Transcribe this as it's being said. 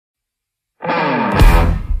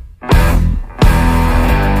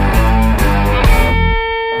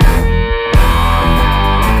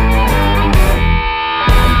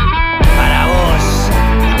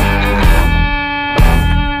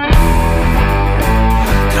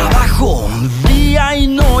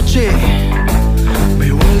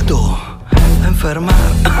enfermar.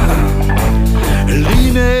 El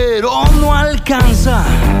dinero no alcanza,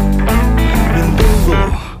 me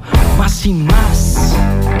endeudo más y más.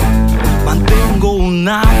 Mantengo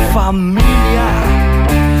una familia,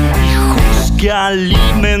 hijos que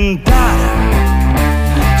alimentar.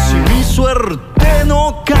 Si mi suerte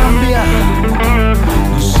no cambia,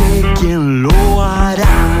 no sé quién lo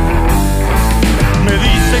hará. Me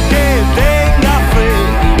dice que tenga fe,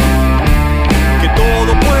 que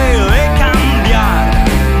todo puede cambiar.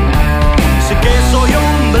 Sé que soy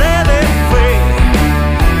hombre de fe,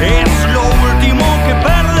 es lo último que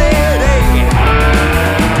perderé.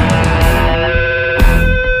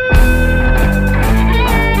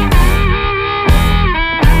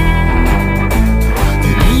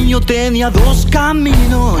 De niño tenía dos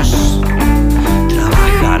caminos: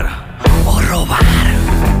 trabajar o robar.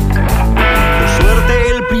 Por suerte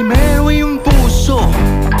el primero impuso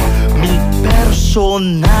mi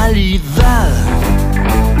personalidad.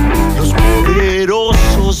 Los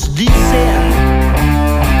poderosos dicen,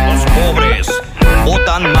 los pobres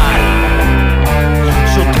votan mal.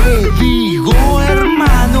 Yo te digo,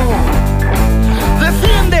 hermano,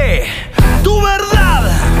 defiende tu verdad.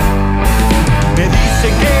 Me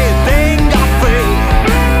dicen que tenga fe,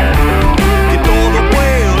 que todo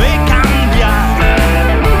puede cambiar.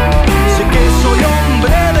 Sé que soy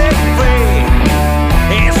hombre de fe,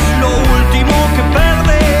 es lo último que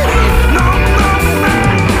perderé. No, no,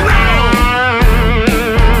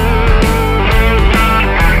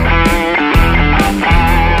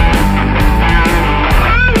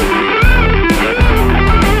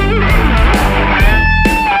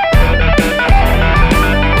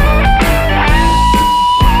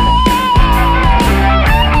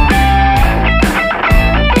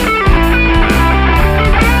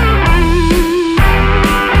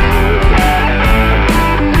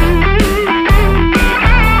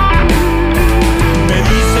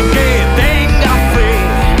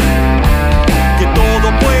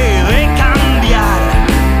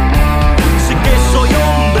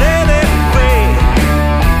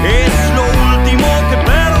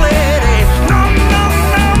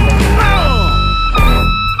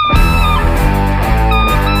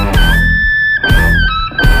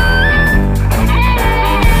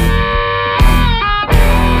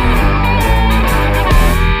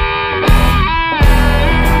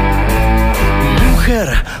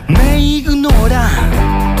 me ignora,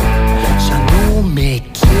 ya no me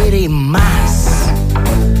quiere más.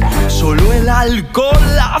 Solo el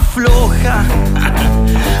alcohol la afloja.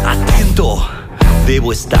 Atento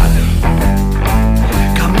debo estar.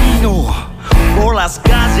 Camino por las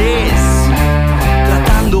calles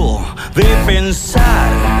tratando de pensar: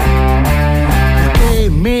 ¿por qué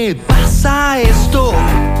me pasa esto?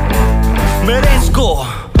 Merezco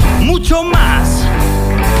mucho más.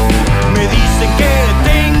 Me dicen que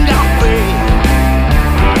tenga fe,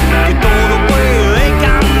 que todo puede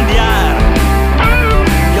cambiar.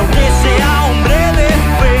 Y aunque sea hombre de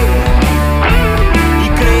fe y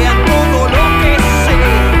crea en todo lo que sé,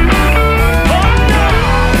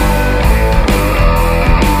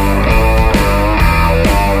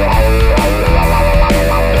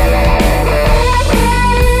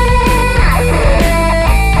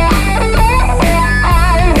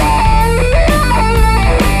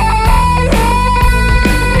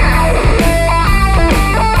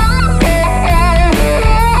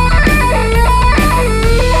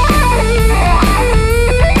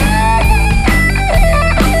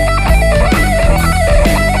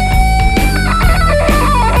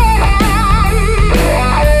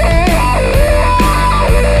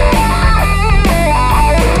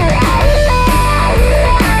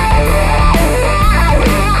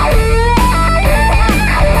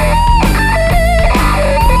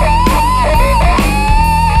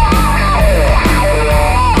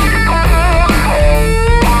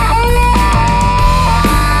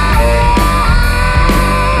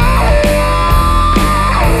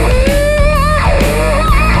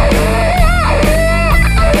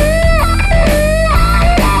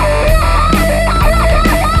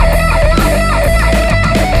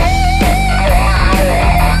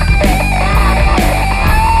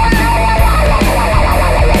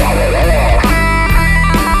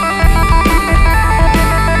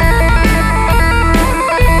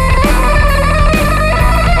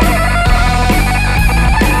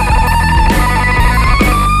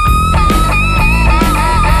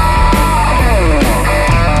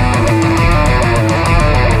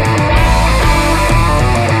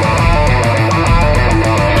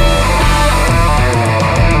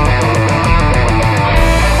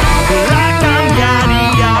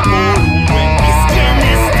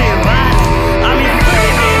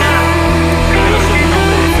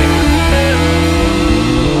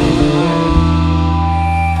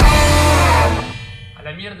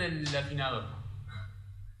 el afinador.